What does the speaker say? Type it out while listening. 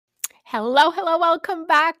Hello, hello, welcome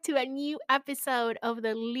back to a new episode of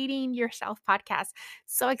the Leading Yourself podcast.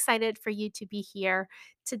 So excited for you to be here.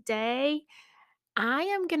 Today, I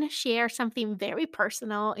am going to share something very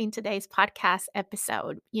personal in today's podcast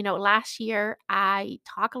episode. Last year, I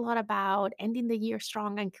talked a lot about ending the year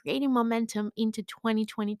strong and creating momentum into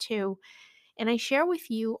 2022. And I share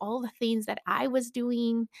with you all the things that I was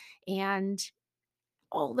doing and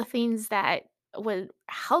all the things that were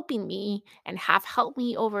helping me and have helped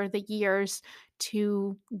me over the years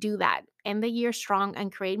to do that, end the year strong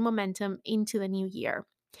and create momentum into the new year.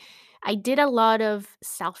 I did a lot of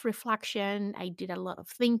self reflection. I did a lot of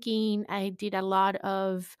thinking. I did a lot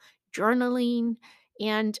of journaling.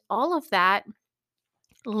 And all of that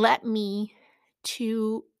led me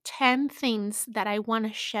to 10 things that I want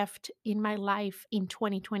to shift in my life in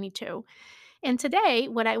 2022. And today,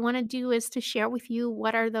 what I want to do is to share with you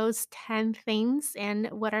what are those 10 things and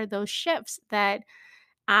what are those shifts that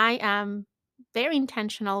I am very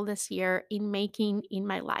intentional this year in making in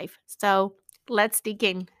my life. So let's dig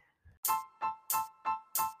in.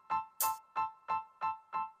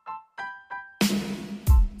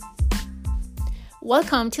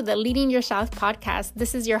 Welcome to the Leading Yourself podcast.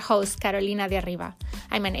 This is your host, Carolina de Arriba.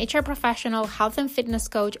 I'm an HR professional, health and fitness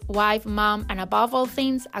coach, wife, mom, and above all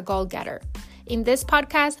things, a goal-getter. In this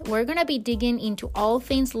podcast, we're going to be digging into all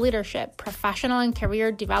things leadership, professional and career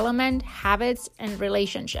development, habits, and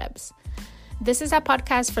relationships. This is a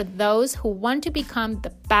podcast for those who want to become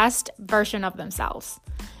the best version of themselves.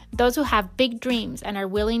 Those who have big dreams and are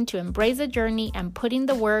willing to embrace the journey and put in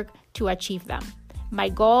the work to achieve them. My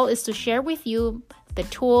goal is to share with you the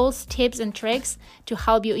tools, tips, and tricks to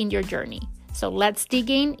help you in your journey. So let's dig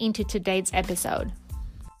into today's episode.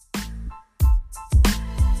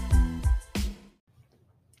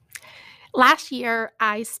 Last year,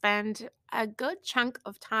 I spent a good chunk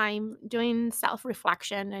of time doing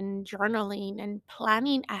self-reflection and journaling and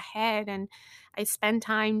planning ahead. And I spent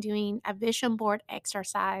time doing a vision board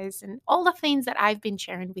exercise and all the things that I've been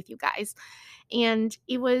sharing with you guys. And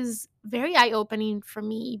it was very eye-opening for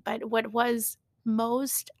me. But what was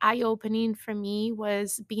most eye-opening for me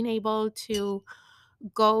was being able to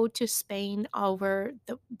go to Spain over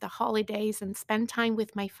the holidays and spend time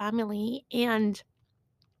with my family. And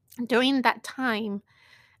during that time,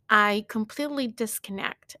 I completely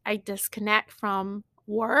disconnect. I disconnect from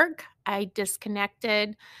work. I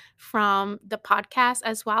disconnected from the podcast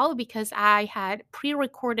as well because I had pre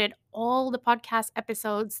recorded all the podcast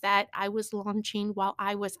episodes that I was launching while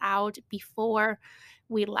I was out before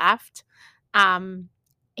we left. Um,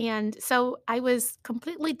 and so I was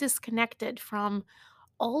completely disconnected from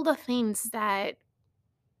all the things that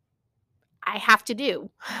I have to do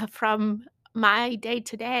from my day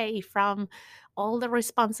to day, from all the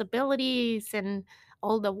responsibilities and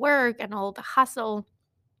all the work and all the hustle,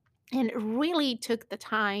 and really took the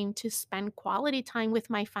time to spend quality time with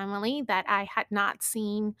my family that I had not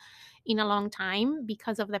seen in a long time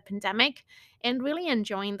because of the pandemic, and really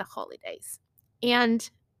enjoying the holidays. And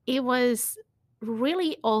it was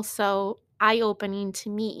really also eye opening to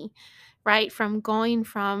me, right? From going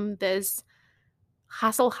from this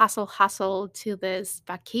hustle, hustle, hustle to this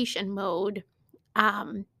vacation mode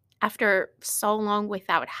after so long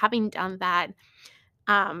without having done that,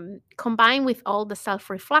 combined with all the self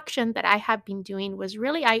reflection that I have been doing, was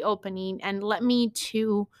really eye opening and led me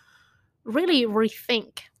to really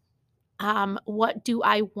rethink what do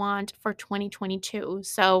I want for 2022.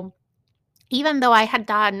 So, even though I had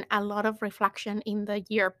done a lot of reflection in the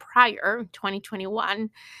year prior, 2021,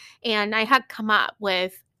 and I had come up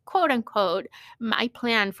with quote unquote my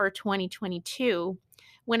plan for 2022,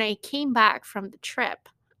 when I came back from the trip,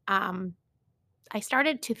 um, I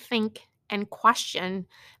started to think and question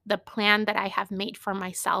the plan that I have made for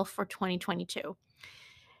myself for 2022.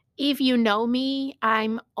 If you know me,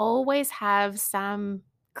 I'm always have some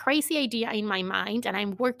crazy idea in my mind and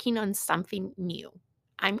I'm working on something new.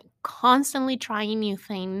 I'm constantly trying new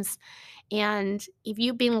things. And if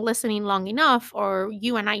you've been listening long enough, or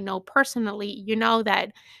you and I know personally, you know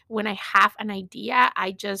that when I have an idea,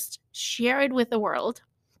 I just share it with the world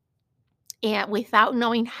and without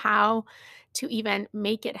knowing how to even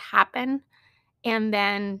make it happen. And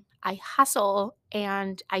then I hustle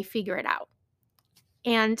and I figure it out.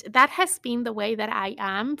 And that has been the way that I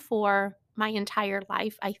am for my entire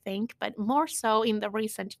life, I think, but more so in the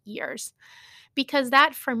recent years, because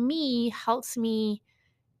that for me helps me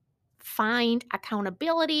find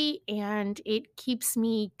accountability and it keeps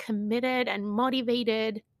me committed and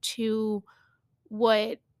motivated to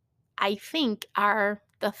what I think are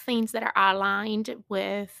the things that are aligned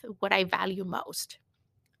with what I value most.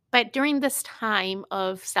 But during this time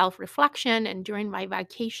of self reflection and during my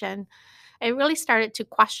vacation, I really started to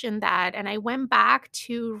question that. And I went back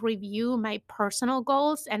to review my personal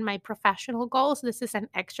goals and my professional goals. This is an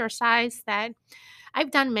exercise that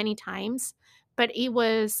I've done many times, but it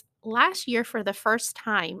was last year for the first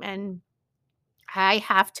time. And I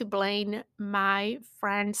have to blame my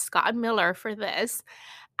friend Scott Miller for this.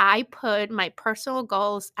 I put my personal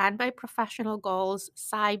goals and my professional goals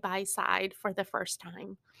side by side for the first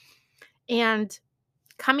time. And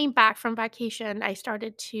coming back from vacation, I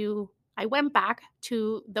went back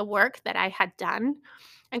to the work that I had done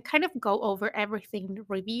and kind of go over everything,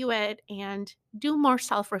 review it, and do more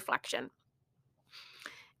self reflection.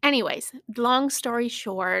 Anyways, long story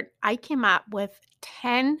short, I came up with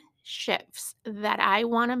 10 shifts that I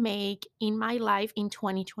want to make in my life in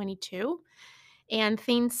 2022. And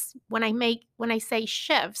things when I say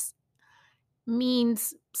shifts,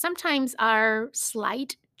 means sometimes are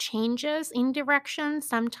slight changes in direction,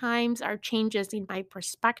 sometimes are changes in my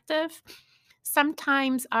perspective,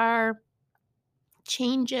 sometimes are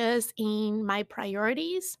changes in my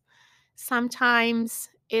priorities, sometimes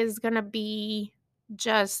is going to be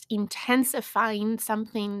just intensifying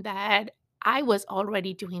something that I was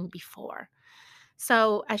already doing before.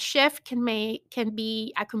 So a shift can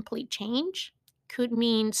be a complete change, could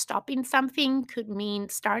mean stopping something, could mean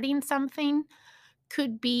starting something,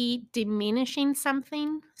 could be diminishing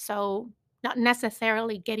something. So, not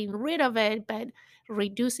necessarily getting rid of it, but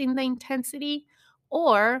reducing the intensity,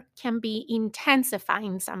 or can be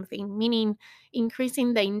intensifying something, meaning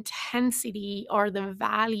increasing the intensity or the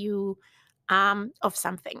value of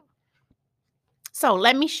something. So,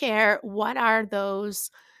 let me share what are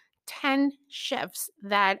those 10 shifts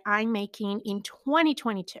that I'm making in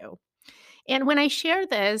 2022. And when I share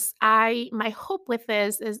this, my hope with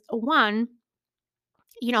this is one,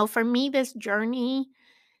 for me, this journey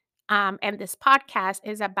and this podcast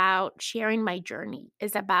is about sharing my journey,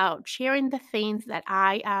 is about sharing the things that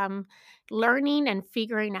I am learning and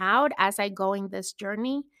figuring out as I go in this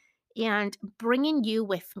journey and bringing you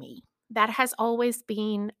with me. That has always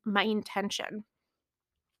been my intention.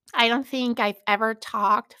 I don't think I've ever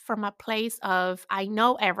talked from a place of I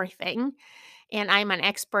know everything and I'm an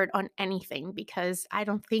expert on anything because I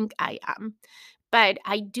don't think I am. But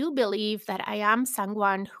I do believe that I am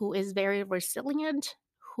someone who is very resilient,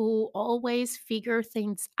 who always figure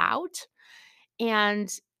things out,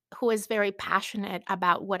 and who is very passionate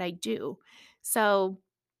about what I do. So,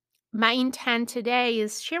 my intent today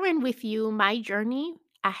is sharing with you my journey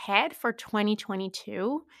ahead for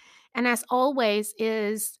 2022. And as always,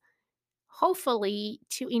 is hopefully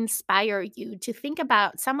to inspire you to think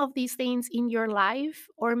about some of these things in your life,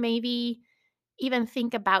 or maybe even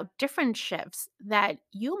think about different shifts that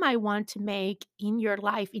you might want to make in your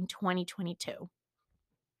life in 2022.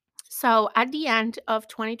 So, at the end of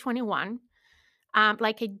 2021,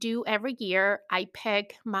 like I do every year, I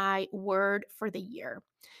pick my word for the year.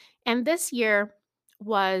 And this year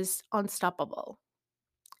was unstoppable.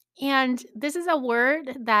 And this is a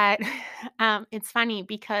word that it's funny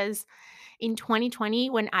because in 2020,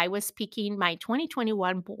 when I was speaking my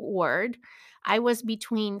 2021 word, I was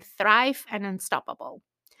between thrive and unstoppable.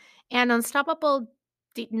 And unstoppable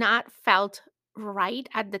did not felt right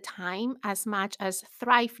at the time as much as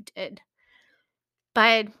thrive did.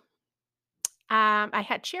 But I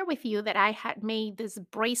had shared with you that I had made this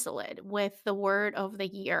bracelet with the word of the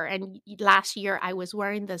year. And last year I was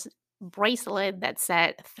wearing this bracelet that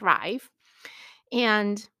said thrive.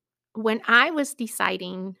 And when I was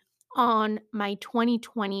deciding on my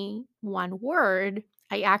 2021 word,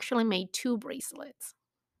 I actually made two bracelets,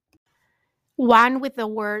 one with the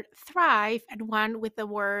word thrive and one with the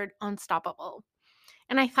word unstoppable.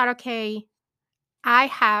 And I thought, okay, I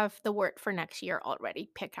have the word for next year already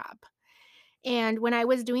pick up. And when I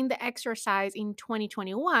was doing the exercise in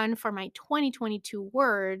 2021 for my 2022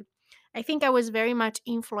 word, I think I was very much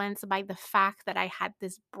influenced by the fact that I had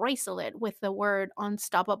this bracelet with the word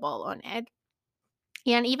unstoppable on it.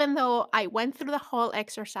 And even though I went through the whole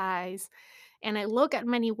exercise and I look at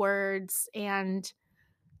many words and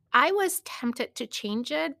I was tempted to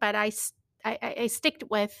change it, but I sticked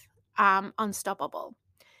with unstoppable.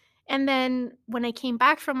 And then when I came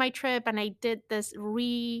back from my trip and I did this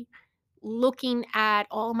looking at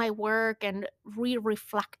all my work and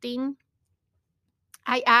reflecting,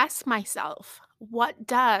 I asked myself, what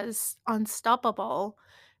does unstoppable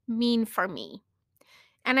mean for me?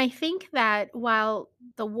 And I think that while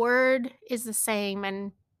the word is the same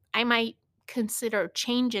and I might consider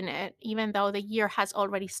changing it, even though the year has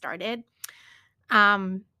already started,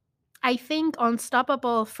 um, I think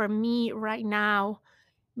unstoppable for me right now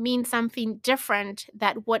mean something different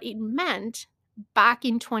than what it meant back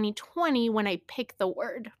in 2020 when I picked the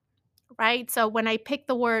word, right? So when I picked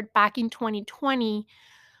the word back in 2020,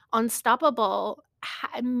 unstoppable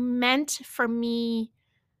meant for me,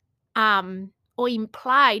 or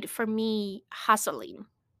implied for me, hustling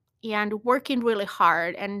and working really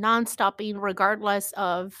hard and non-stopping regardless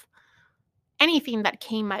of anything that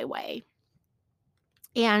came my way.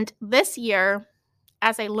 And this year,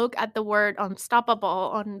 as I look at the word unstoppable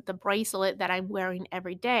on the bracelet that I'm wearing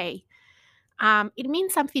every day, it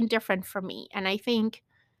means something different for me. And I think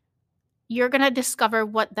you're going to discover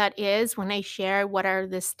what that is when I share what are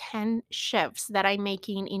these 10 shifts that I'm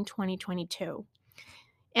making in 2022.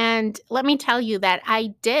 And let me tell you that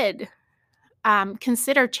I did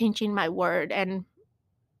consider changing my word. And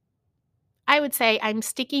I would say I'm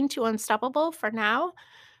sticking to unstoppable for now,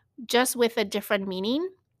 just with a different meaning.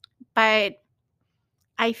 But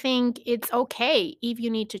I think it's okay if you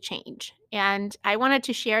need to change. And I wanted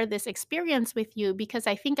to share this experience with you because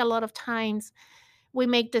I think a lot of times we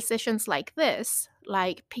make decisions like this,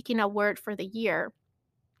 like picking a word for the year,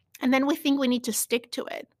 and then we think we need to stick to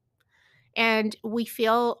it. And we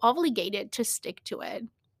feel obligated to stick to it.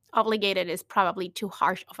 Obligated is probably too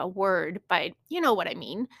harsh of a word, but you know what I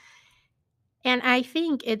mean. And I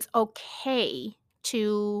think it's okay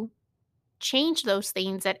to change those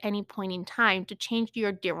things at any point in time, to change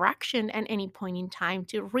your direction at any point in time,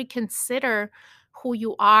 to reconsider who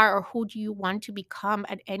you are or who do you want to become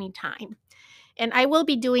at any time. And I will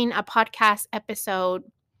be doing a podcast episode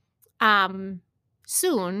um,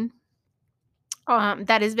 soon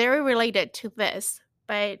that is very related to this,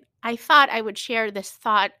 but I thought I would share this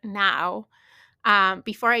thought now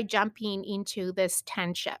before I jump into this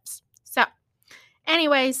 10 shifts. So,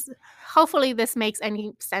 anyways, hopefully this makes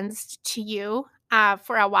any sense to you.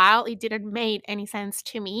 For a while, it didn't make any sense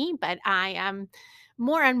to me, but I am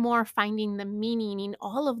more and more finding the meaning in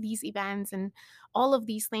all of these events and all of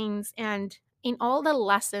these things and in all the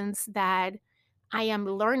lessons that I am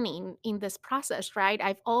learning in this process, right?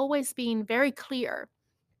 I've always been very clear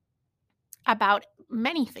about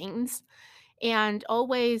many things and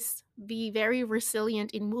always be very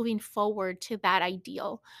resilient in moving forward to that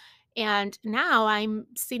ideal. And now I'm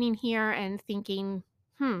sitting here and thinking,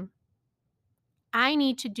 I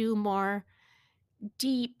need to do more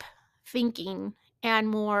deep thinking and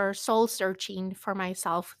more soul searching for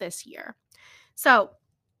myself this year. So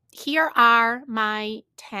here are my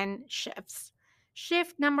 10 shifts.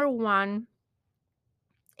 Shift number one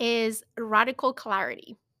is radical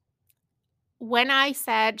clarity. When I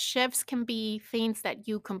said shifts can be things that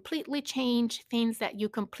you completely change, things that you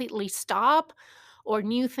completely stop, or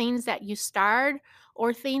new things that you start,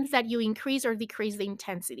 or things that you increase or decrease the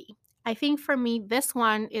intensity. I think for me, this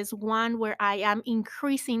one is one where I am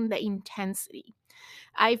increasing the intensity.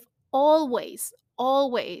 I've always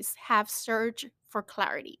have searched for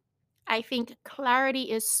clarity. I think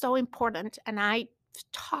clarity is so important. And I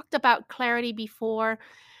talked about clarity before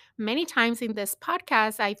many times in this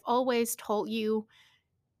podcast. I've always told you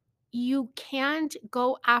you can't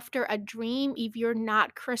go after a dream if you're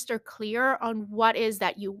not crystal clear on what is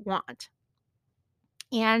that you want.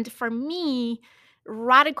 And for me,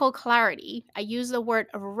 radical clarity, I use the word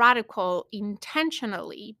radical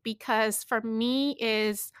intentionally because for me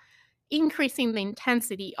is increasing the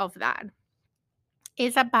intensity of that.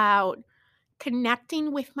 Is about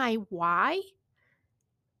connecting with my why,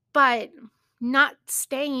 but not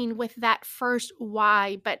staying with that first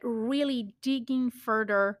why, but really digging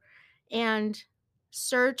further and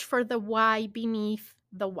search for the why beneath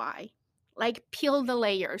the why. Like peel the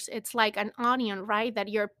layers. It's like an onion, right? That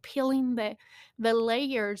you're peeling the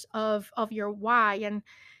layers of your why. And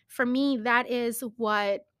for me, that is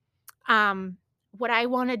what I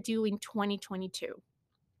want to do in 2022.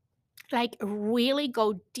 Like really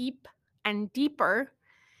go deep and deeper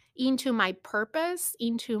into my purpose,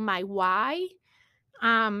 into my why,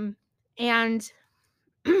 and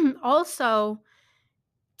also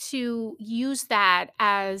to use that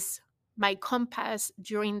as my compass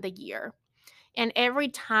during the year. And every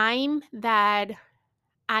time that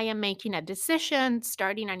I am making a decision,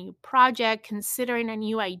 starting a new project, considering a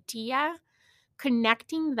new idea,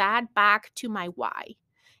 connecting that back to my why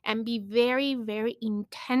and be very, very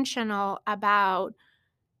intentional about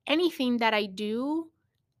anything that I do.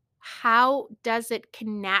 How does it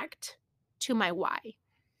connect to my why?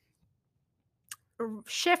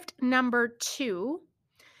 Shift number two,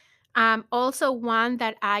 also one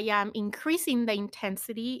that I am increasing the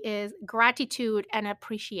intensity, is gratitude and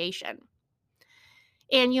appreciation.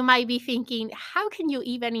 And you might be thinking, how can you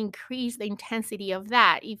even increase the intensity of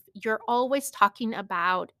that if you're always talking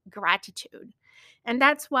about gratitude? And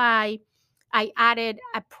that's why I added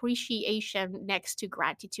appreciation next to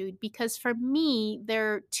gratitude, because for me,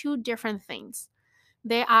 they're two different things.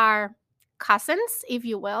 They are cousins, if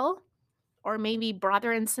you will, or maybe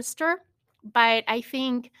brother and sister. But I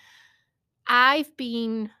think I've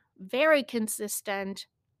been very consistent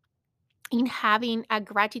in having a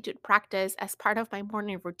gratitude practice as part of my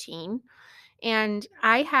morning routine. And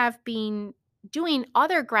I have been doing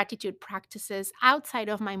other gratitude practices outside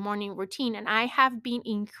of my morning routine. And I have been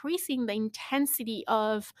increasing the intensity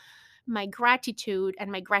of my gratitude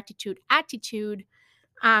and my gratitude attitude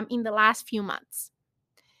in the last few months.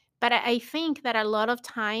 But I think that a lot of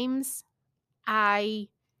times I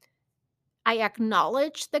I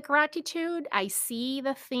acknowledge the gratitude. I see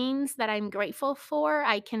the things that I'm grateful for.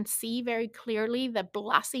 I can see very clearly the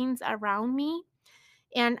blessings around me,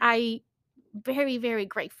 and I very, very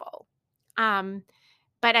grateful. Um,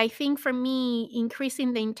 but I think for me,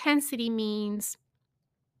 increasing the intensity means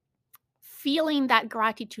feeling that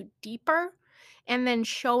gratitude deeper and then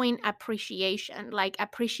showing appreciation. Like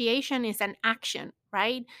appreciation is an action,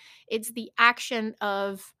 right? It's the action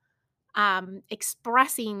of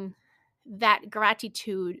expressing that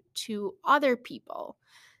gratitude to other people.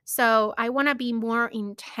 So I want to be more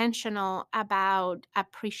intentional about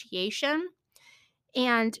appreciation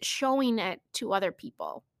and showing it to other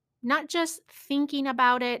people. Not just thinking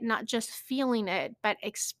about it, not just feeling it, but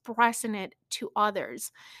expressing it to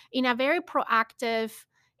others in a very proactive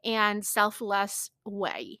and selfless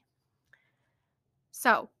way.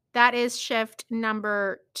 So that is shift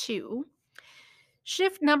number 2.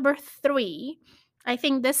 Shift number 3, I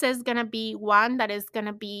think this is going to be one that is going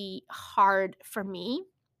to be hard for me,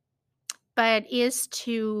 but is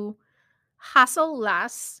to hustle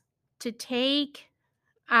less, to take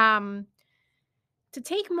um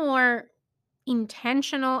more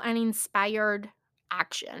intentional and inspired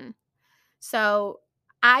action. So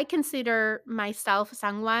I consider myself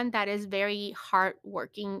someone that is very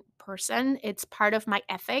hardworking person. It's part of my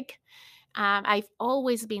ethic. I've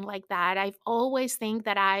always been like that. I've always think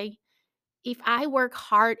that if I work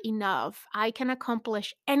hard enough, I can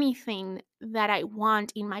accomplish anything that I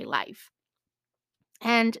want in my life.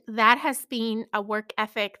 And that has been a work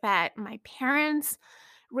ethic that my parents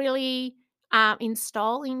really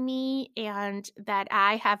install in me, and that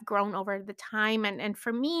I have grown over the time. And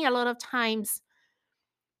for me, a lot of times,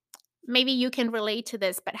 maybe you can relate to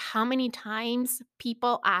this, but how many times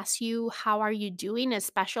people ask you, how are you doing,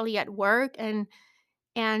 especially at work?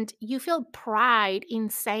 And you feel pride in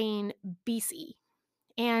saying busy.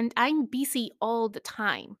 And I'm busy all the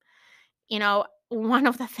time. One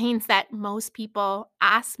of the things that most people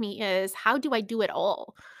ask me is, how do I do it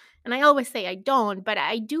all? And I always say I don't, but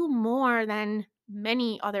I do more than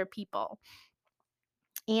many other people.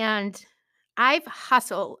 And I've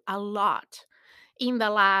hustled a lot in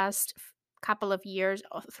the last couple of years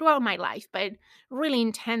throughout my life, but really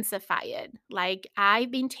intensify it. Like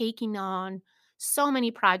I've been taking on so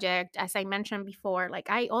many projects, as I mentioned before.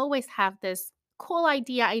 Like I always have this cool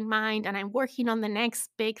idea in mind, and I'm working on the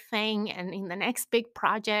next big thing and in the next big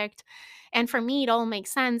project. And for me, it all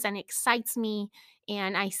makes sense and excites me.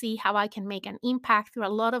 And I see how I can make an impact through a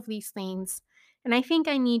lot of these things. And I think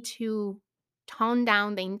I need to tone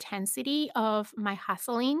down the intensity of my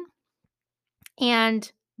hustling and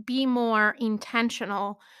be more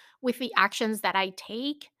intentional with the actions that I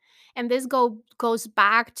take. And this goes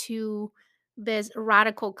back to this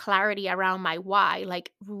radical clarity around my why,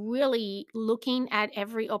 like really looking at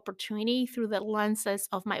every opportunity through the lenses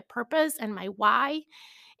of my purpose and my why,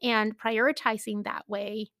 and prioritizing that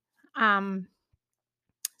way. Um,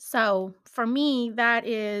 so for me, that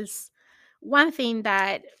is one thing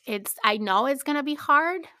that I know it's going to be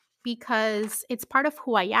hard because it's part of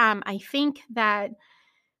who I am. I think that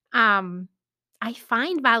um I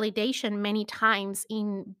find validation many times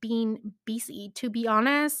in being busy. To be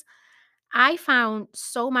honest, I found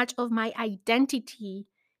so much of my identity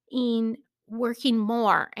in working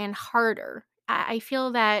more and harder. I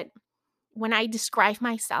feel that when I describe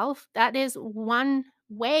myself, that is one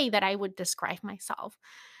way that I would describe myself.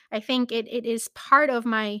 I think it is part of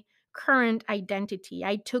my current identity.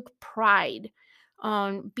 I took pride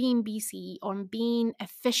on being busy, on being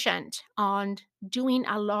efficient, on doing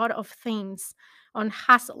a lot of things, on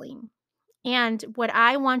hustling. And what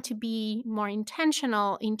I want to be more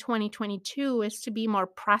intentional in 2022 is to be more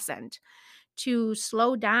present, to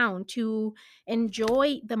slow down, to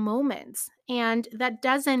enjoy the moments. And that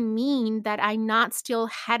doesn't mean that I'm not still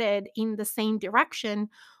headed in the same direction,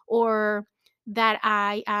 or that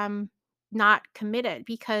I am. not committed,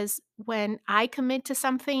 because when I commit to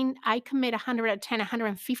something, I commit 110,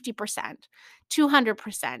 150%,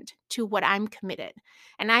 200% to what I'm committed.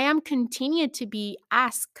 And I am continued to be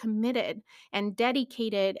as committed and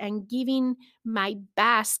dedicated and giving my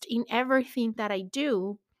best in everything that I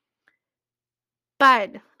do.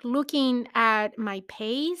 But looking at my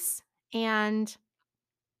pace and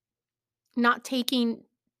not taking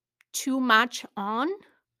too much on,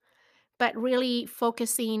 but really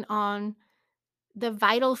focusing on the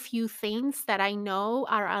vital few things that I know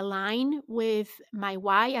are aligned with my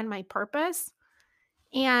why and my purpose,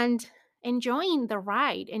 and enjoying the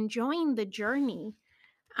ride, enjoying the journey.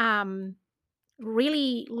 Um,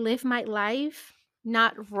 really live my life,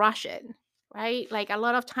 not rush it, right? Like a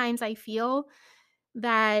lot of times I feel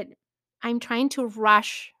that I'm trying to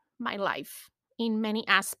rush my life in many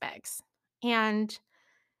aspects. And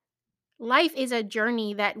life is a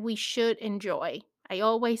journey that we should enjoy. I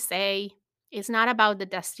always say it's not about the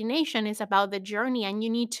destination, it's about the journey, and you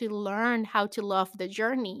need to learn how to love the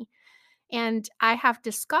journey. And I have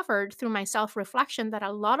discovered through my self reflection that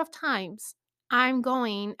a lot of times I'm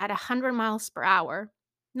going at 100 miles per hour,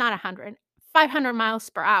 not 100, 500 miles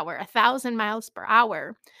per hour, 1,000 miles per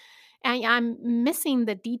hour, I'm missing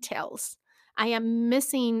the details. I am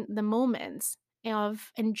missing the moments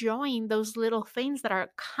of enjoying those little things that are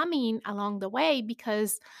coming along the way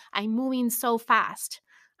because I'm moving so fast.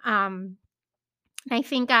 Um, I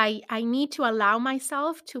think I need to allow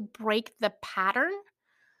myself to break the pattern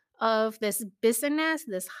of this busyness,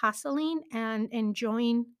 this hustling, and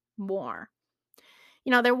enjoying more.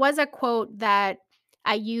 There was a quote that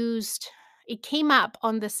I used. It came up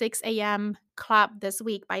on the 6 a.m. club this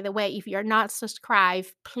week. By the way, if you're not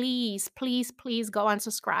subscribed, please, please, please go and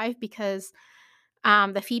subscribe, because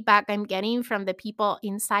the feedback I'm getting from the people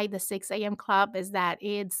inside the 6 a.m. club is that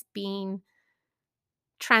it's being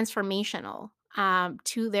transformational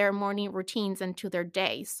to their morning routines and to their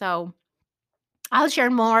day. So I'll share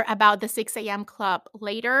more about the 6 a.m. club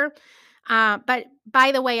later. But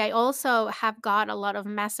by the way, I also have got a lot of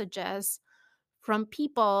messages from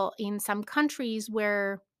people in some countries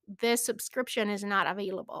where this subscription is not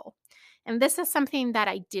available. And this is something that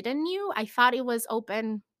I didn't knew. I thought it was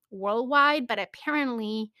open worldwide, but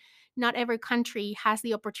apparently not every country has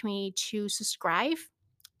the opportunity to subscribe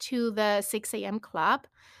to the 6 a.m. club.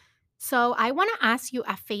 So I want to ask you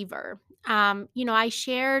a favor. I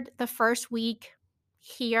shared the first week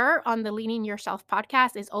here on the Leading Yourself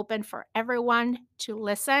podcast is open for everyone to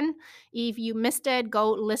listen. If you missed it,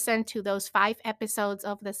 go listen to those 5 episodes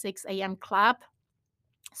of the 6 a.m. club.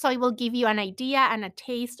 So it will give you an idea and a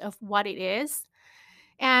taste of what it is.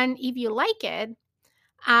 And if you like it,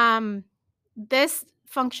 um, this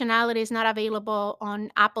functionality is not available on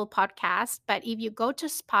Apple Podcasts, but if you go to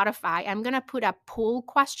Spotify, I'm going to put a poll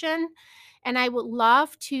question and I would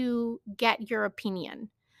love to get your opinion.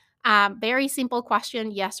 Very simple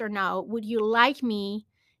question, yes or no. Would you like me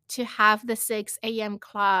to have the 6 a.m.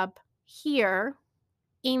 club here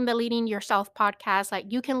in the Leading Yourself podcast? Like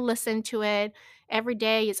you can listen to it every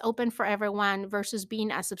day, it's open for everyone versus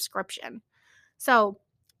being a subscription. So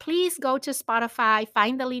please go to Spotify,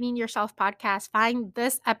 find the Leading Yourself podcast, find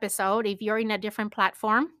this episode if you're in a different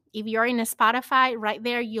platform. If you're in a Spotify, right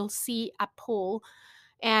there, you'll see a poll,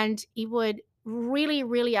 and it would really,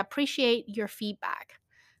 really appreciate your feedback,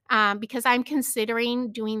 because I'm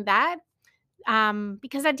considering doing that.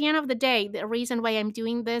 Because at the end of the day, the reason why I'm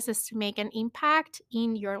doing this is to make an impact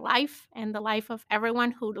in your life and the life of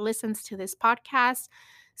everyone who listens to this podcast.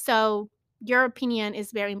 So your opinion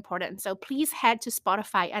is very important. So please head to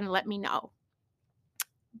Spotify and let me know.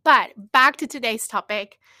 But back to today's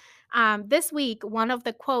topic. This week, one of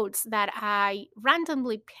the quotes that I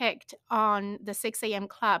randomly picked on the 6 a.m.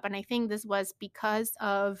 club, and I think this was because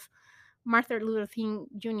of Martin Luther King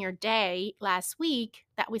Jr. Day last week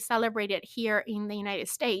that we celebrated here in the United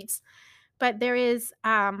States. But there is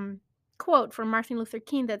quote from Martin Luther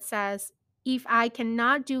King that says, "If I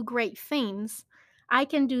cannot do great things, I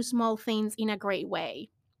can do small things in a great way."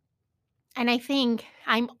 And I think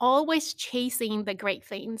I'm always chasing the great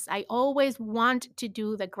things. I always want to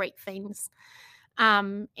do the great things.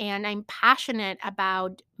 And I'm passionate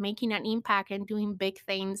about making an impact and doing big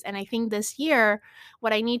things. And I think this year,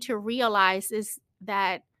 what I need to realize is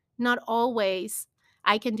that not always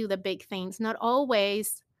I can do the big things. Not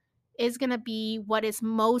always is going to be what is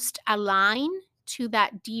most aligned to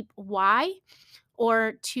that deep why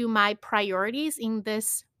or to my priorities in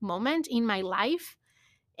this moment in my life.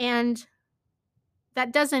 And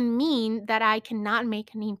that doesn't mean that I cannot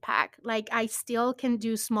make an impact. Like I still can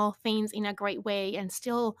do small things in a great way and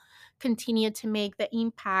still continue to make the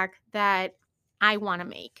impact that I want to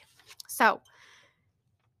make. So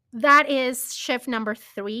that is shift number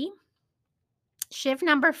 3. Shift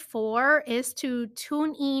number 4 is to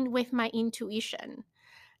tune in with my intuition.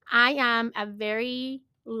 I am a very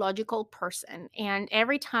logical person, and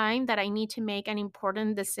every time that I need to make an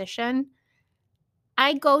important decision,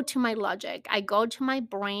 I go to my logic. I go to my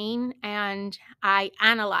brain and I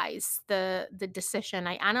analyze the decision.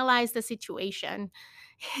 I analyze the situation.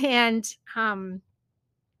 And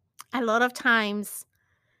a lot of times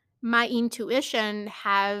my intuition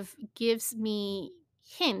have gives me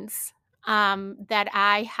hints that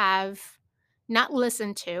I have not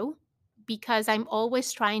listened to, because I'm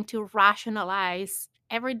always trying to rationalize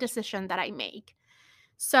every decision that I make.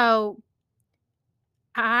 So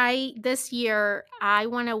I this year I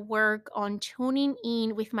want to work on tuning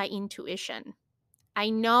in with my intuition. I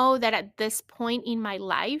know that at this point in my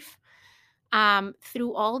life,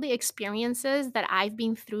 through all the experiences that I've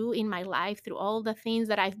been through in my life, through all the things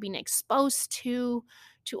that I've been exposed to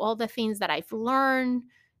all the things that I've learned,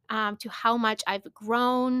 to how much I've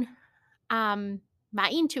grown, um, my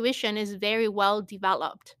intuition is very well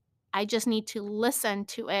developed. I just need to listen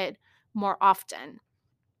to it more often.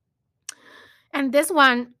 And this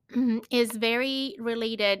one is very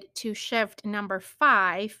related to shift number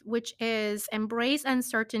 5, which is embrace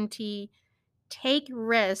uncertainty, take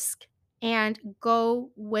risk, and go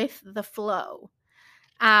with the flow.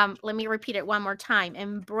 Let me repeat it one more time.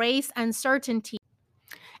 Embrace uncertainty.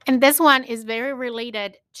 And this one is very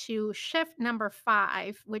related to shift number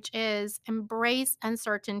 5, which is embrace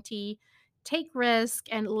uncertainty, take risk,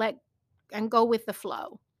 and go with the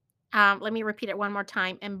flow. Let me repeat it one more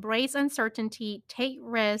time. Embrace uncertainty, take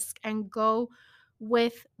risk, and go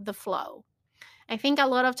with the flow. I think a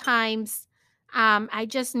lot of times I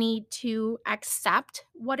just need to accept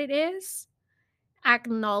what it is,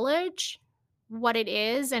 acknowledge what it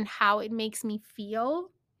is and how it makes me feel,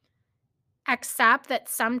 accept that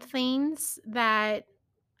some things that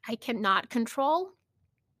I cannot control,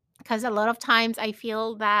 because a lot of times I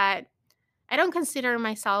feel that I don't consider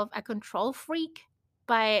myself a control freak,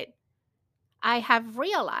 but I have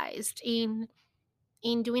realized in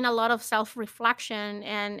doing a lot of self-reflection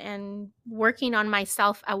and working on my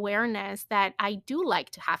self-awareness that I do like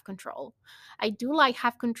to have control. I do like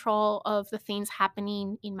have control of the things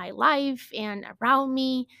happening in my life and around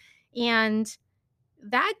me, and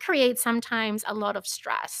that creates sometimes a lot of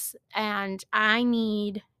stress, and I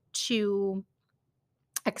need to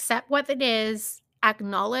accept what it is,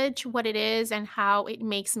 acknowledge what it is and how it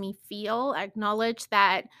makes me feel, acknowledge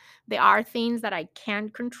that there are things that I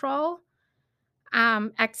can't control,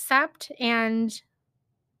 accept and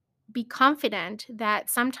be confident that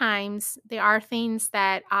sometimes there are things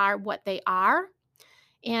that are what they are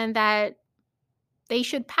and that they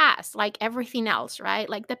should pass like everything else, right?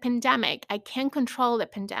 Like the pandemic, I can't control the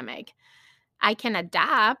pandemic. I can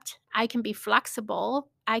adapt, I can be flexible,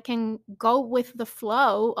 I can go with the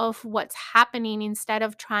flow of what's happening instead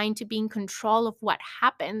of trying to be in control of what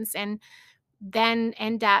happens and then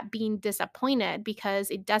end up being disappointed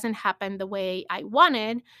because it doesn't happen the way I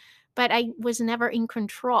wanted, but I was never in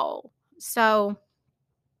control. So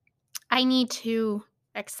I need to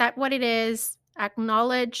accept what it is,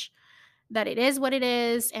 acknowledge that it is what it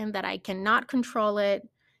is, and that I cannot control it,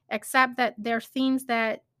 accept that there are things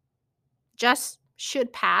that just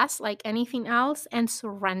should pass like anything else, and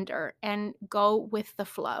surrender and go with the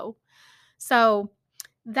flow. So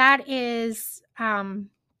that is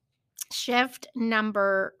shift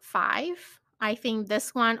number 5. I think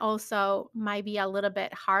this one also might be a little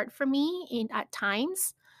bit hard for me at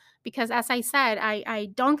times because, as I said, I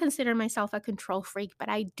don't consider myself a control freak, but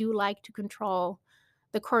I do like to control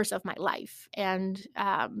the course of my life. And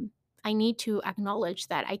I need to acknowledge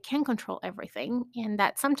that I can control everything and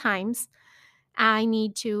that sometimes I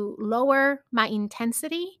need to lower my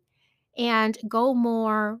intensity and go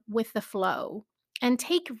more with the flow and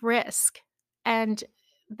take risk, and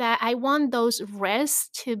that I want those risks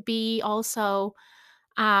to be also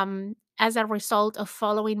as a result of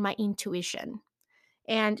following my intuition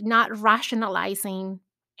and not rationalizing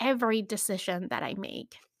every decision that I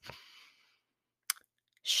make.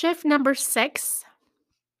 Shift number 6,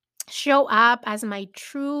 show up as my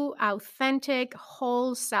true, authentic,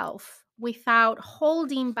 whole self without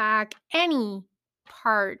holding back any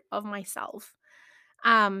part of myself.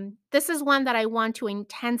 This is one that I want to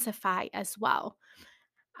intensify as well.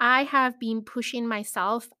 I have been pushing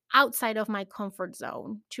myself outside of my comfort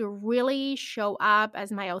zone to really show up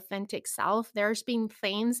as my authentic self. There's been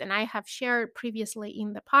things, and I have shared previously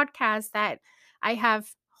in the podcast, that I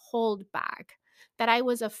have hold back, that I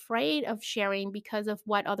was afraid of sharing because of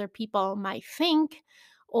what other people might think,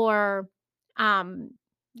 or um,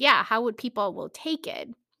 yeah, how would people will take it?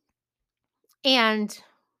 And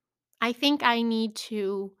I think I need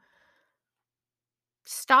to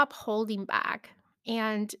stop holding back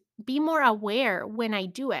and be more aware when I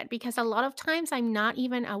do it, because a lot of times I'm not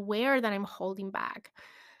even aware that I'm holding back.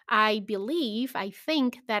 I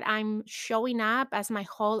think that I'm showing up as my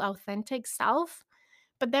whole authentic self.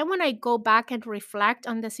 But then when I go back and reflect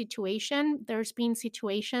on the situation, there's been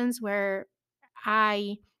situations where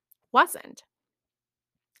I wasn't.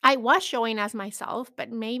 I was showing as myself,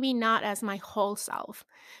 but maybe not as my whole self.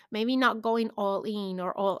 Maybe not going all in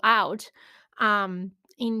or all out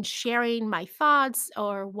in sharing my thoughts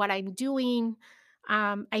or what I'm doing.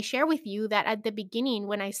 I share with you that at the beginning,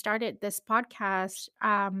 when I started this podcast,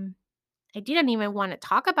 I didn't even want to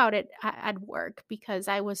talk about it at work because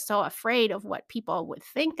I was so afraid of what people would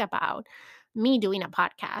think about me doing a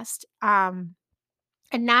podcast. And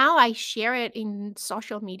now I share it in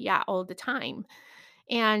social media all the time,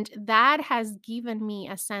 and that has given me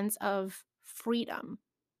a sense of freedom,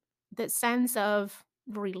 the sense of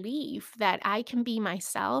relief that I can be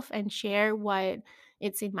myself and share what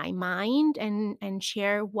it's in my mind, and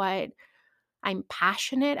share what I'm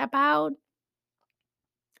passionate about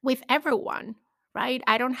with everyone, right?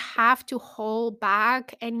 I don't have to hold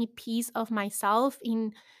back any piece of myself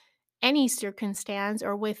in any circumstance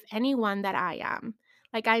or with anyone that I am.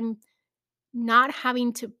 Like, I'm not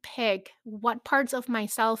having to pick what parts of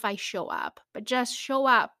myself I show up, but just show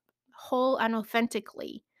up whole and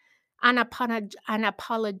authentically,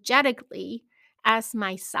 unapologetically as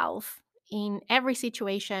myself in every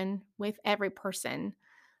situation with every person.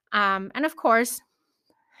 And of course,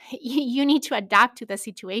 you need to adapt to the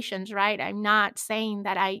situations, right? I'm not saying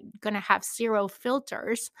that I'm going to have zero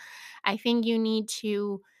filters. I think you need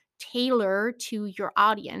to tailor to your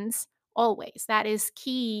audience always. That is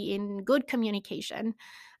key in good communication.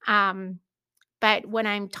 Um, but what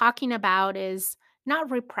I'm talking about is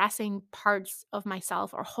not repressing parts of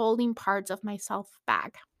myself or holding parts of myself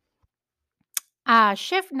back.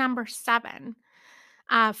 Shift number 7,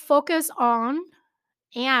 focus on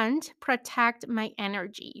and protect my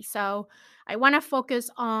energy. So I want to focus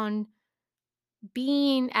on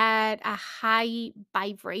being at a high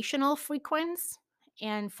vibrational frequency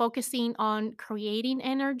and focusing on creating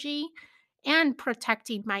energy and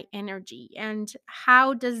protecting my energy. And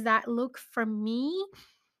how does that look for me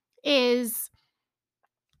is,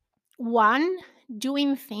 one,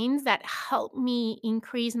 doing things that help me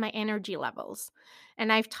increase my energy levels.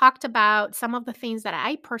 And I've talked about some of the things that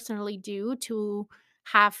I personally do to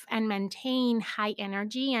have and maintain high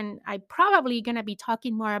energy. And I'm probably going to be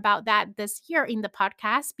talking more about that this year in the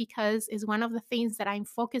podcast because it's one of the things that I'm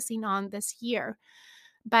focusing on this year.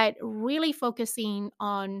 But really focusing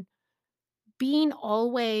on being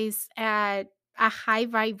always at a high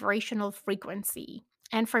vibrational frequency.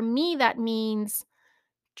 And for me, that means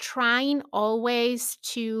trying always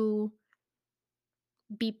to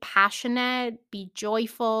be passionate, be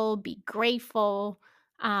joyful, be grateful,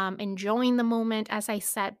 enjoying the moment, as I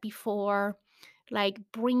said before, like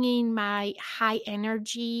bringing my high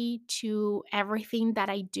energy to everything that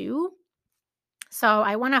I do. So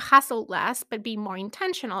I want to hustle less, but be more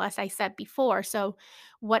intentional, as I said before. So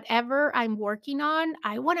whatever I'm working on,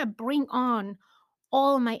 I want to bring on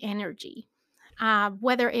all my energy,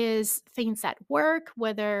 whether is things at work,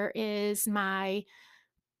 whether is my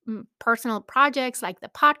personal projects like the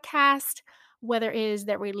podcast, whether it is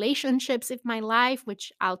the relationships in my life,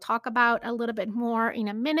 which I'll talk about a little bit more in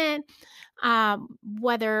a minute,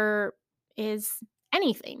 whether is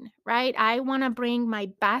anything, right? I want to bring my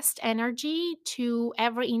best energy to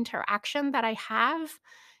every interaction that I have,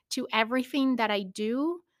 to everything that I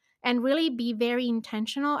do, and really be very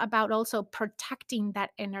intentional about also protecting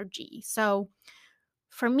that energy. So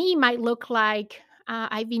for me, might look like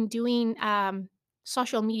I've been doing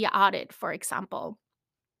social media audit, for example.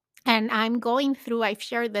 And I'm going through, I've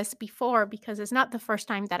shared this before because it's not the first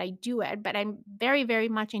time that I do it, but I'm very, very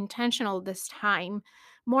much intentional this time,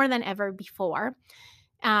 more than ever before.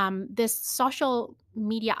 This social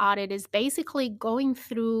media audit is basically going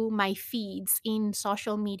through my feeds in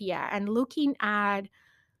social media and looking at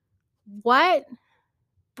what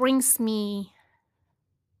brings me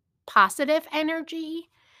positive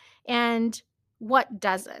energy and what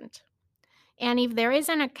doesn't. And if there is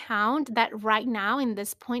an account that right now in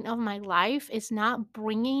this point of my life is not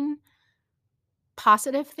bringing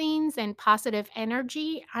positive things and positive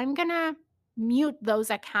energy, I'm going to mute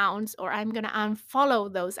those accounts or I'm going to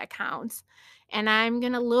unfollow those accounts. And I'm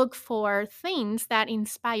going to look for things that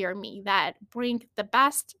inspire me, that bring the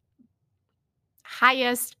best,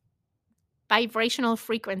 highest vibrational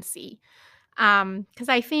frequency. Because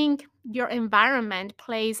I think your environment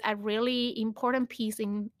plays a really important piece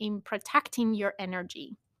in protecting your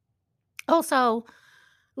energy. Also,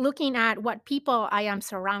 looking at what people I am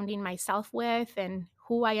surrounding myself with and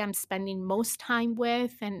who I am spending most time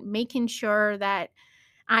with, and making sure that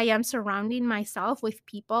I am surrounding myself with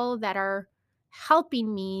people that are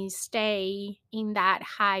helping me stay in that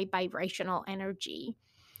high vibrational energy,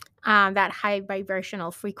 that high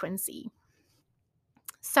vibrational frequency.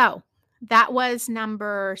 So that was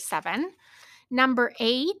number 7. Number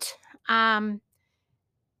 8, um,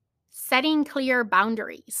 setting clear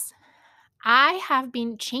boundaries. I have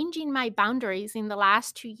been changing my boundaries in the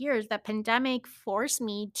last 2 years. The pandemic forced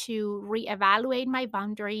me to reevaluate my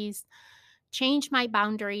boundaries, change my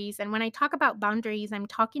boundaries. And when I talk about boundaries, I'm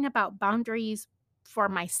talking about boundaries for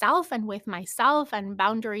myself and with myself, and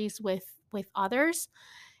boundaries with others.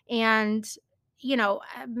 And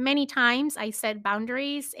many times I set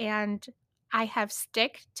boundaries and I have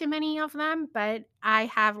stick to many of them, but I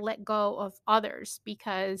have let go of others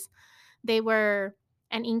because they were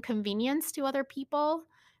an inconvenience to other people,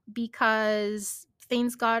 because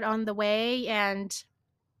things got on the way, and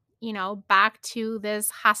back to this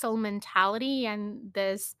hustle mentality and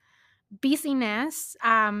this busyness.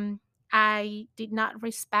 I did not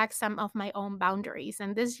respect some of my own boundaries.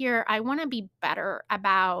 And this year, I want to be better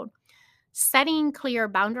about setting clear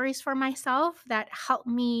boundaries for myself that help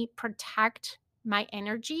me protect my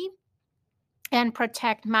energy and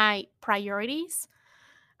protect my priorities,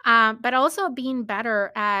 but also being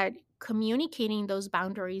better at communicating those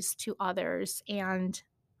boundaries to others and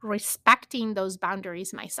respecting those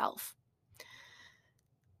boundaries myself.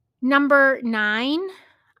 Number 9,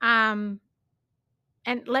 um,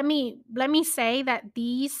 and let me say that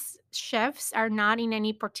these shifts are not in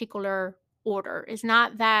any particular order. It's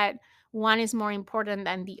not that one is more important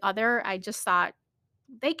than the other. I just thought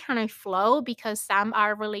they kind of flow because some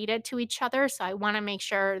are related to each other. So I want to make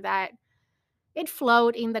sure that it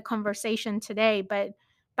flowed in the conversation today, but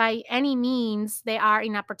by any means, they are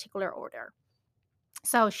in a particular order.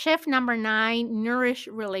 So, shift number 9, nourish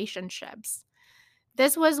relationships.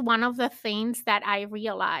 This was one of the things that I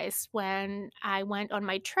realized when I went on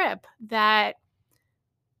my trip, that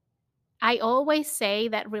I always say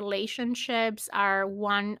that relationships are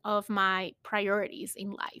one of my priorities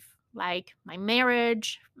in life, like my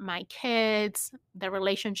marriage, my kids, the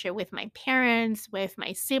relationship with my parents, with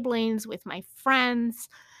my siblings, with my friends.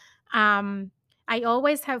 Um, I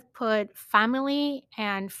always have put family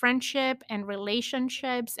and friendship and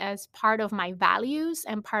relationships as part of my values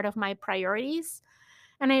and part of my priorities.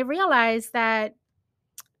 And I realized that,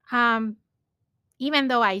 um, even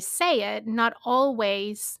though I say it, not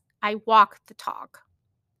always I walk the talk.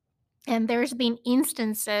 And there's been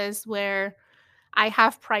instances where I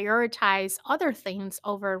have prioritized other things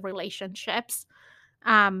over relationships,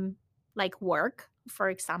 um, like work, for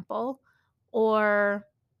example, or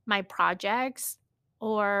my projects,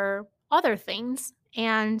 or other things.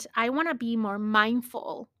 And I want to be more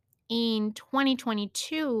mindful in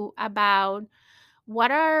 2022 about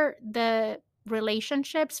what are the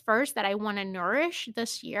relationships first that I want to nourish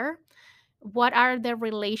this year. What are the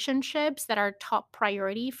relationships that are top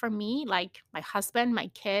priority for me, like my husband, my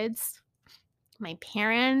kids, my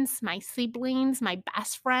parents, my siblings, my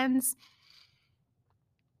best friends,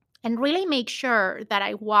 and really make sure that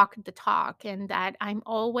I walk the talk and that I'm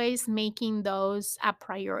always making those a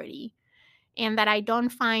priority, and that I don't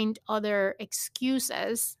find other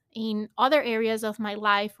excuses in other areas of my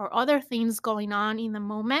life or other things going on in the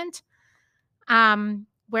moment,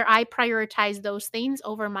 where I prioritize those things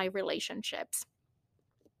over my relationships.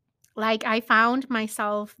 Like, I found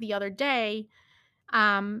myself the other day,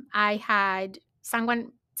 I had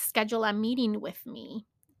someone schedule a meeting with me.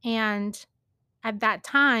 And at that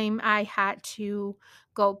time, I had to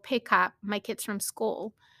go pick up my kids from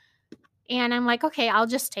school. And I'm like, okay, I'll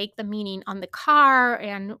just take the meeting on the car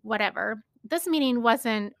and whatever. This meeting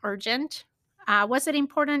wasn't urgent. Was it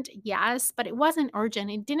important? Yes, but it wasn't urgent.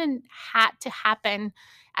 It didn't had to happen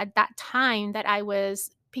at that time that I was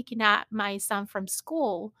picking up my son from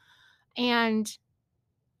school. And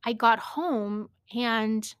I got home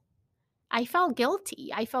and I felt guilty.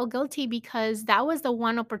 I felt guilty because that was the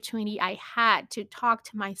one opportunity I had to talk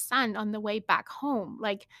to my son on the way back home.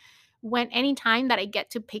 Like, when any time that I get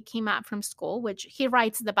to pick him up from school, which he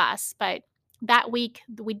rides the bus, but that week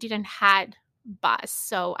we didn't had bus,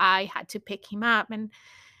 so I had to pick him up. And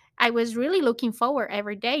I was really looking forward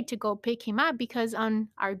every day to go pick him up, because on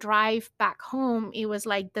our drive back home, it was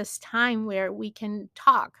like this time where we can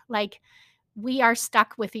talk. Like, we are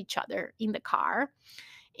stuck with each other in the car,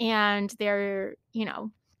 and they're,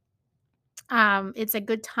 It's a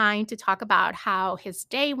good time to talk about how his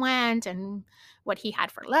day went and what he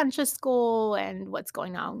had for lunch at school and what's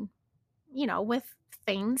going on, with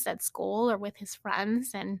things at school or with his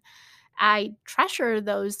friends. And I treasure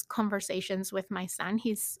those conversations with my son.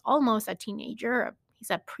 He's almost a teenager,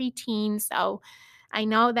 he's a preteen. So I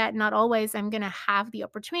know that not always I'm going to have the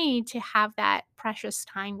opportunity to have that precious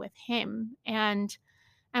time with him. And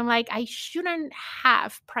I'm like, I shouldn't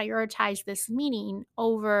have prioritized this meeting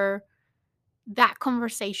over that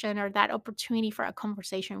conversation or that opportunity for a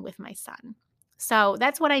conversation with my son. So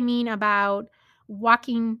that's what I mean about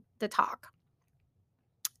walking the talk.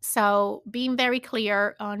 So being very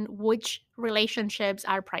clear on which relationships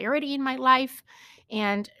are priority in my life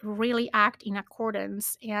and really act in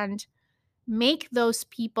accordance and make those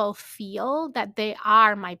people feel that they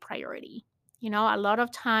are my priority. A lot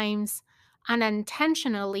of times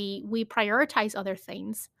unintentionally we prioritize other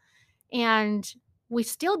things and we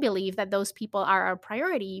still believe that those people are our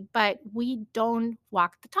priority, but we don't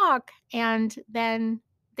walk the talk. And then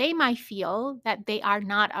they might feel that they are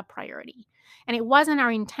not a priority. And it wasn't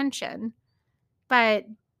our intention. But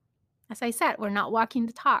as I said, we're not walking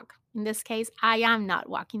the talk. In this case, I am not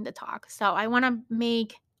walking the talk. So I want to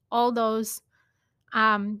make all those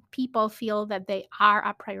people feel that they are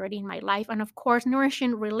a priority in my life. And of course,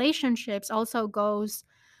 nourishing relationships also goes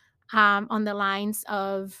on the lines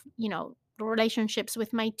of, relationships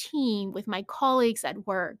with my team, with my colleagues at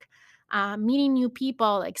work, meeting new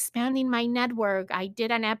people, expanding my network. I did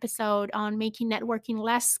an episode on making networking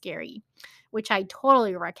less scary, which I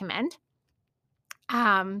totally recommend.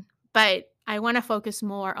 But I want to focus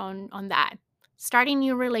more on that. Starting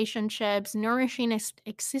new relationships, nourishing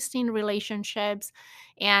existing relationships,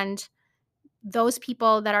 and those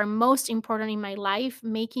people that are most important in my life,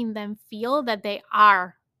 making them feel that they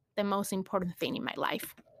are the most important thing in my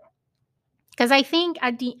life. Because I think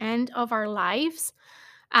at the end of our lives,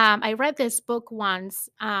 I read this book once.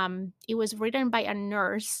 It was written by a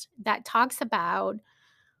nurse that talks about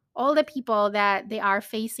all the people that they are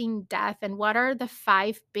facing death and what are the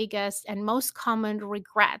five biggest and most common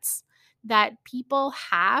regrets that people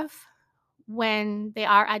have when they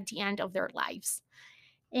are at the end of their lives.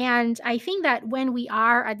 And I think that when we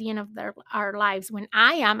are at the end of our lives, when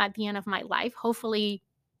I am at the end of my life, hopefully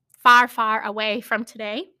far, far away from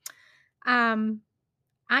today, um,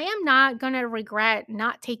 I am not going to regret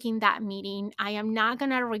not taking that meeting. I am not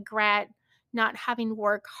going to regret not having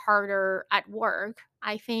worked harder at work.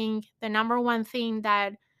 I think the number one thing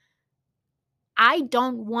that I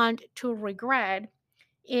don't want to regret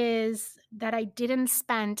is that I didn't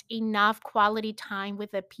spend enough quality time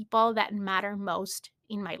with the people that matter most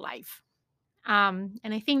in my life. And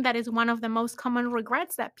I think that is one of the most common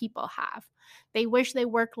regrets that people have. They wish they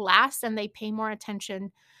work less and they pay more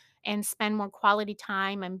attention and spend more quality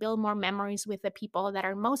time and build more memories with the people that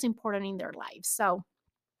are most important in their lives. So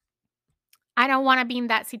I don't want to be in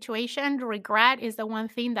that situation. Regret is the one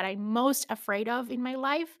thing that I'm most afraid of in my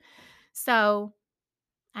life. So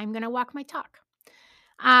I'm going to walk my talk.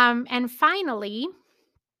 And finally,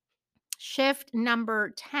 shift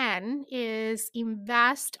number 10 is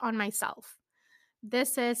invest on myself.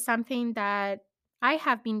 This is something that I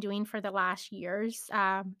have been doing for the last years.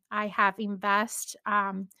 I have invested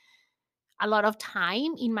a lot of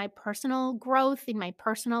time in my personal growth, in my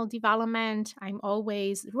personal development. I'm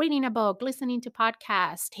always reading a book, listening to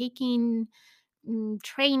podcasts, taking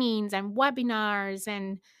trainings and webinars,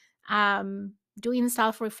 and doing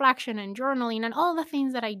self reflection and journaling, and all the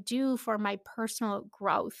things that I do for my personal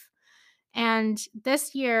growth. And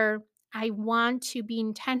this year, I want to be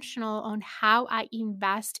intentional on how I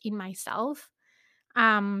invest in myself.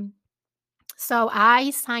 Um, so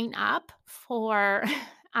I sign up for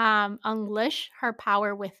Unleash Her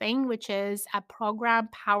Power Within, which is a program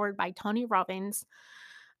powered by Tony Robbins.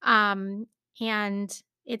 Um, and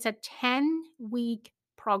it's a 10-week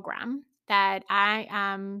program that I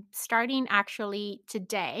am starting actually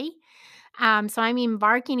today. So I'm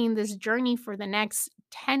embarking in this journey for the next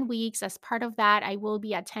 10 weeks. As part of that, I will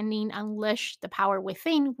be attending Unleash the Power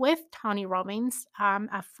Within with Tony Robbins,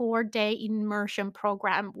 a 4-day immersion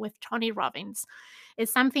program with Tony Robbins.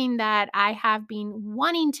 It's something that I have been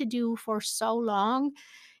wanting to do for so long.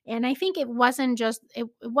 And I think it wasn't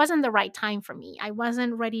the right time for me. I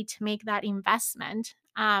wasn't ready to make that investment,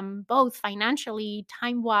 both financially,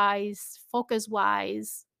 time wise, focus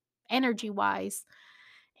wise, energy wise.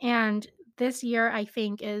 And this year, I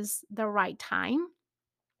think, is the right time.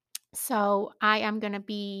 So I am going to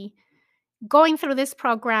be going through this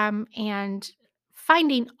program and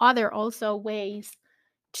finding other also ways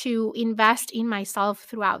to invest in myself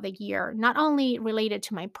throughout the year, not only related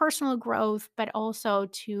to my personal growth, but also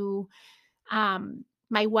to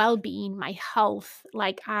my well-being, my health.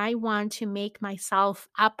 Like I want to make myself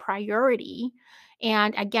a priority.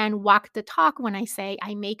 And again, walk the talk when I say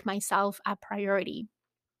I make myself a priority.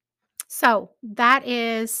 So that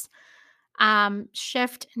is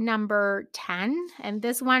shift number 10. And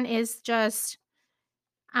this one is just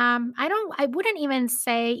I wouldn't even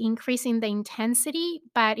say increasing the intensity,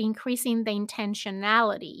 but increasing the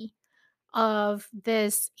intentionality of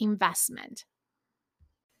this investment.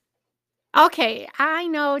 Okay, I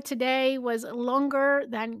know today was longer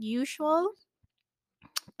than usual,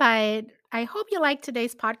 but I hope you liked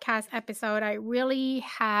today's podcast episode. I really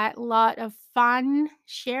had a lot of fun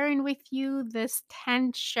sharing with you this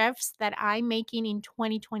 10 shifts that I'm making in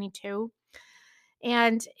 2022.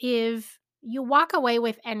 And if you walk away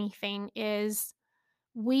with anything is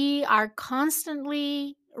we are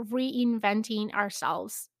constantly reinventing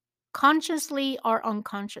ourselves, consciously or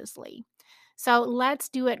unconsciously. So let's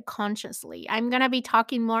do it consciously. I'm going to be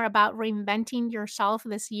talking more about reinventing yourself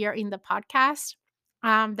this year in the podcast.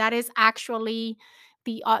 That is actually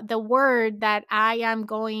the word that I am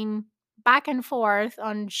going back and forth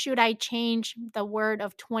on. Should I change the word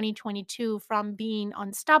of 2022 from being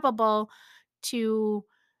unstoppable to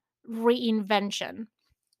reinvention?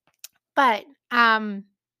 But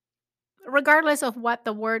regardless of what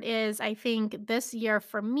the word is, I think this year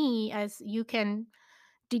for me, as you can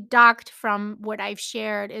deduct from what I've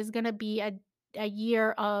shared, is going to be a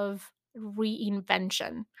year of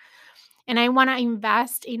reinvention. And I want to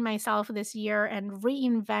invest in myself this year and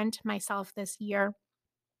reinvent myself this year.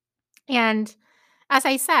 And as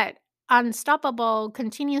I said, unstoppable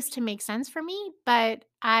continues to make sense for me, but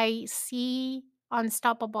I see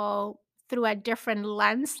unstoppable through a different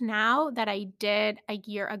lens now that I did a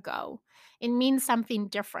year ago. It means something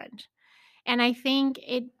different. And I think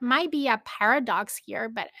it might be a paradox here,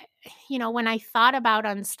 but when I thought about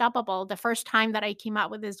unstoppable, the first time that I came out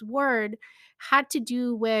with this word had to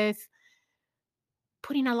do with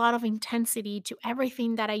putting a lot of intensity to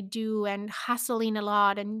everything that I do and hustling a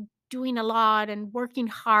lot and doing a lot and working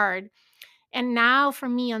hard. And now for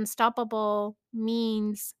me, unstoppable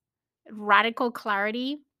means radical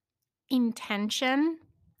clarity, intention,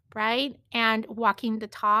 right? And walking the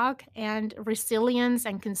talk and resilience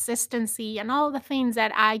and consistency and all the things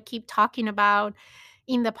that I keep talking about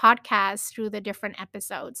in the podcast through the different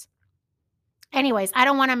episodes. Anyways, I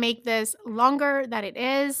don't want to make this longer than it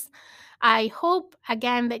is. I hope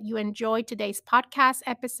again that you enjoyed today's podcast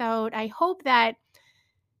episode. I hope that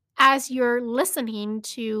as you're listening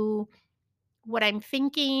to what I'm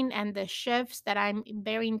thinking and the shifts that I'm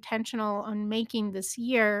very intentional on making this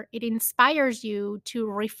year, it inspires you to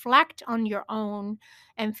reflect on your own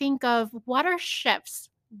and think of what are shifts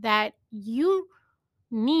that you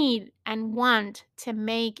need and want to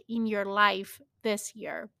make in your life this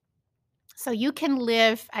year. So you can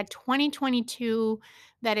live a 2022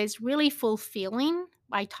 that is really fulfilling.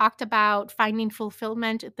 I talked about finding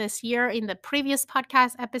fulfillment this year in the previous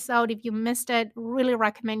podcast episode. If you missed it, really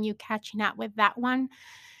recommend you catching up with that one.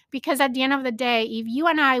 Because at the end of the day, if you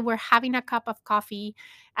and I were having a cup of coffee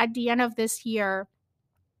at the end of this year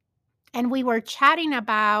and we were chatting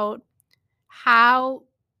about how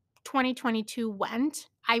 2022 went,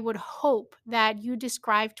 I would hope that you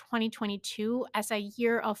describe 2022 as a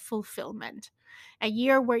year of fulfillment, a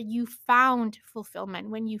year where you found fulfillment,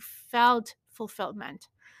 when you felt fulfillment.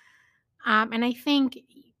 And I think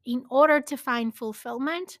in order to find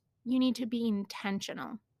fulfillment, you need to be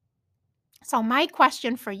intentional. So, my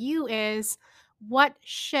question for you is what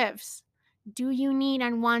shifts do you need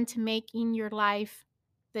and want to make in your life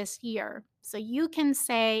this year? So, you can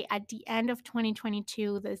say at the end of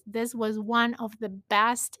 2022, this was one of the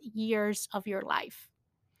best years of your life.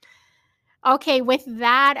 Okay, with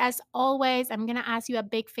that, as always, I'm going to ask you a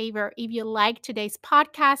big favor. If you like today's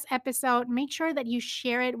podcast episode, make sure that you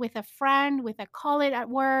share it with a friend, with a colleague at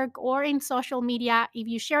work, or in social media. If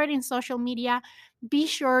you share it in social media, be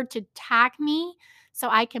sure to tag me so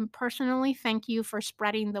I can personally thank you for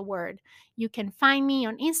spreading the word. You can find me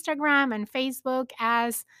on Instagram and Facebook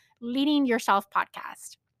as Leading Yourself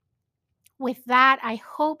Podcast. With that, I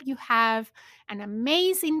hope you have an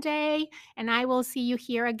amazing day, and I will see you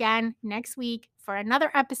here again next week for another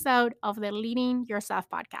episode of the Leading Yourself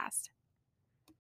podcast.